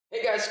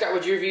guys, Scott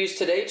with your reviews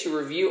today to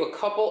review a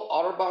couple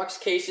OtterBox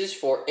cases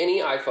for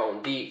any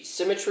iPhone. The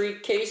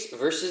Symetry case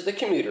versus the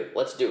Commuter.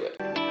 Let's do it.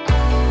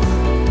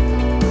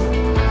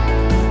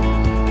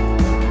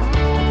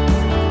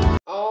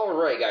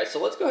 Alright guys,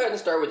 so let's go ahead and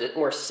start with a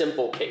more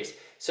simple case.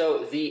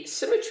 So the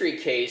Symetry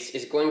case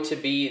is going to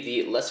be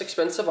the less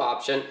expensive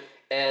option,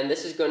 and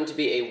this is going to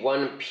be a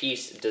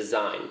one-piece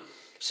design.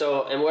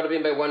 So, and what I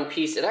mean by one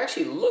piece, it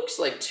actually looks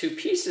like two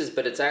pieces,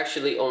 but it's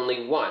actually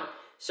only one.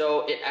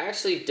 So it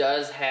actually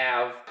does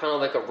have kind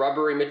of like a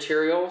rubbery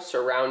material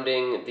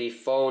surrounding the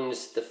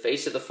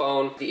face of the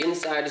phone. The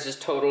inside is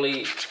just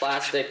totally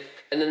plastic,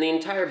 and then the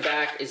entire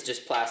back is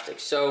just plastic.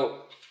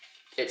 So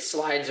it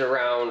slides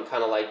around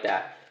kind of like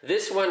that.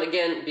 This one,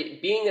 again,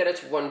 being that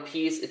it's one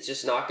piece, it's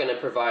just not going to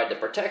provide the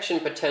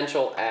protection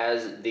potential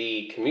as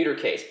the Commuter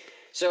case.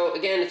 So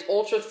again, it's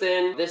ultra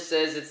thin. This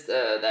says it's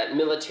that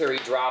military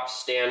drop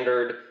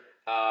standard.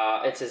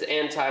 It says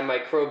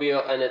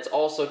antimicrobial, and it's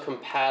also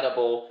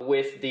compatible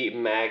with the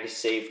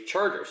MagSafe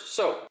chargers.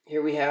 So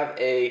here we have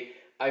a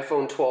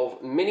iPhone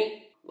 12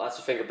 mini, lots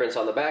of fingerprints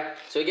on the back.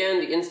 So again,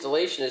 the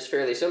installation is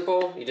fairly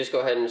simple. You just go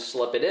ahead and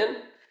slip it in.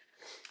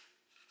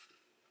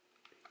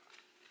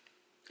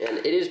 And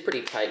it is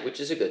pretty tight, which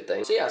is a good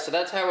thing. So yeah, so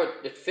that's how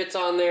it fits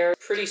on there.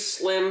 Pretty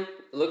slim,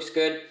 looks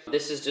good.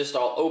 This is just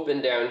all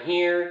open down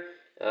here.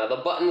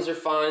 The buttons are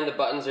fine. The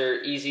buttons are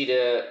easy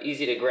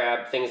to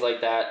grab, things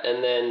like that.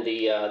 And then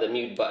the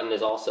mute button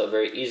is also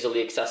very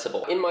easily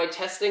accessible. In my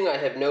testing, I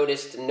have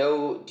noticed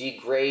no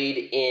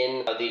degrade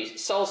in the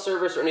cell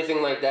service or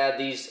anything like that.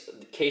 These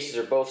cases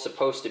are both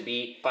supposed to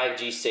be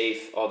 5G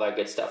safe, all that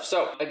good stuff.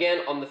 So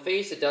again, on the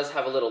face, it does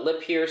have a little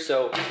lip here.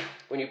 So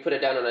when you put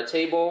it down on a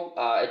table,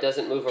 it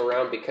doesn't move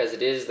around because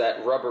it is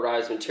that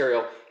rubberized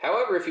material.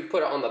 However, if you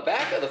put it on the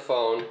back of the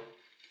phone,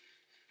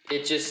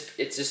 it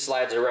just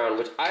slides around,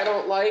 which I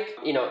don't like.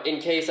 You know,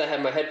 in case I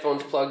have my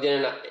headphones plugged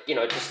in, you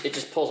know, it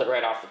just pulls it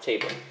right off the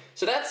table.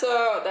 So that's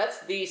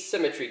the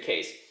Symetry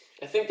case.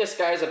 I think this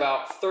guy's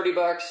about 30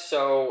 bucks,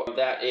 so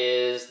that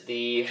is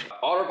the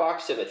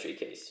OtterBox Symmetry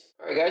case.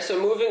 All right, guys.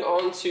 So moving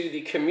on to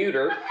the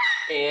Commuter,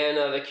 and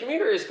the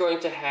Commuter is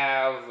going to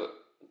have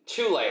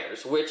two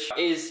layers, which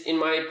is, in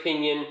my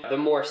opinion, the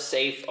more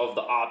safe of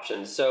the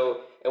options.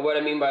 So, and what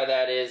I mean by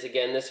that is,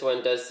 again, this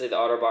one does say the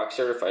OtterBox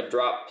Certified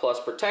Drop Plus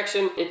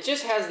Protection. It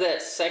just has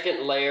that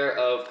second layer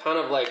of kind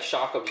of like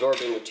shock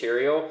absorbing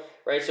material,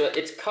 right? So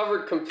it's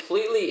covered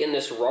completely in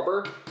this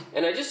rubber,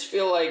 and I just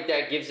feel like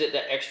that gives it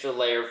that extra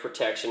layer of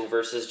protection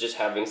versus just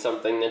having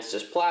something that's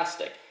just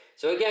plastic.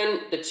 So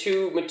again, the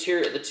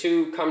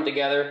two come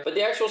together, but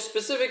the actual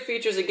specific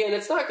features, again,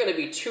 it's not going to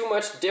be too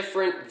much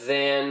different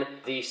than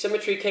the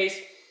Symetry case.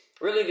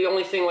 Really, the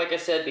only thing, like I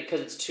said,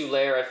 because it's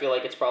two-layer, I feel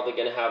like it's probably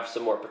going to have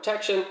some more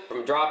protection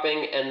from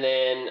dropping. And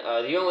then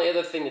the only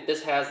other thing that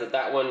this has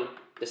that one,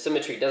 the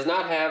Symetry, does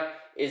not have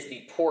is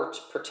the port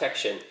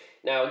protection.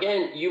 Now,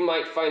 again, you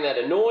might find that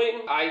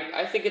annoying.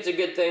 I think it's a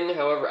good thing.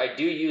 However, I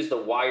do use the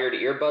wired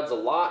earbuds a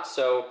lot,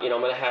 so, you know,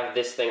 I'm going to have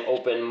this thing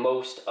open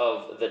most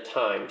of the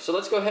time. So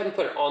let's go ahead and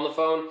put it on the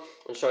phone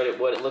and show you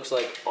what it looks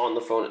like on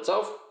the phone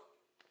itself.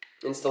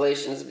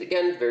 Installations,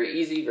 again, very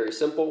easy, very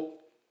simple.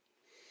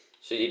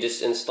 So you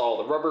just install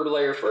the rubber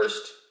layer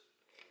first,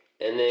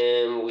 and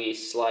then we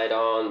slide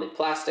on the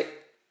plastic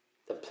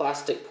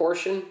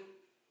portion.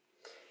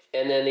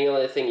 And then the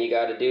only thing you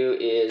got to do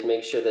is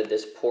make sure that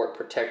this port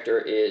protector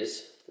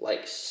is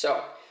like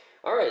so.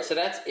 All right, so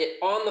that's it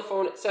on the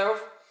phone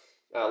itself.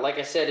 Like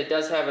I said, it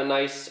does have a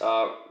nice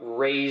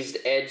raised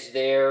edge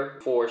there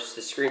for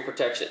the screen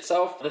protection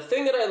itself. The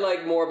thing that I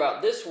like more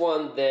about this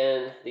one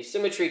than the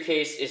Symetry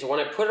case is when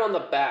I put it on the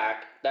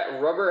back,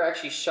 that rubber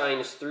actually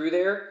shines through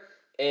there,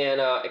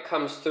 and it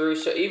comes through.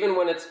 So even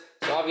when it's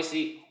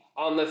obviously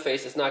on the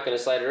face, it's not going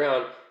to slide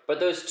around, but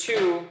those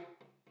two,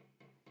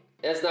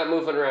 it's not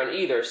moving around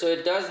either. So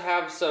it does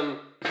have some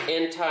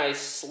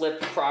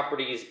anti-slip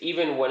properties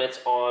even when it's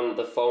on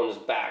the phone's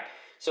back.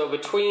 So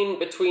between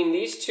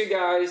these two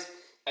guys,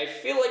 I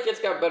feel like it's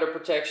got better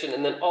protection,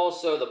 and then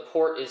also the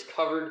port is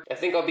covered. I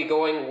think I'll be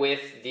going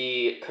with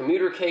the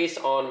Commuter case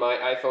on my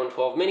iPhone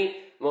 12 mini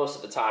most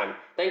of the time.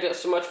 Thank you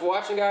so much for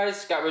watching, guys.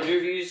 Scott with your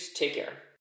reviews. Take care.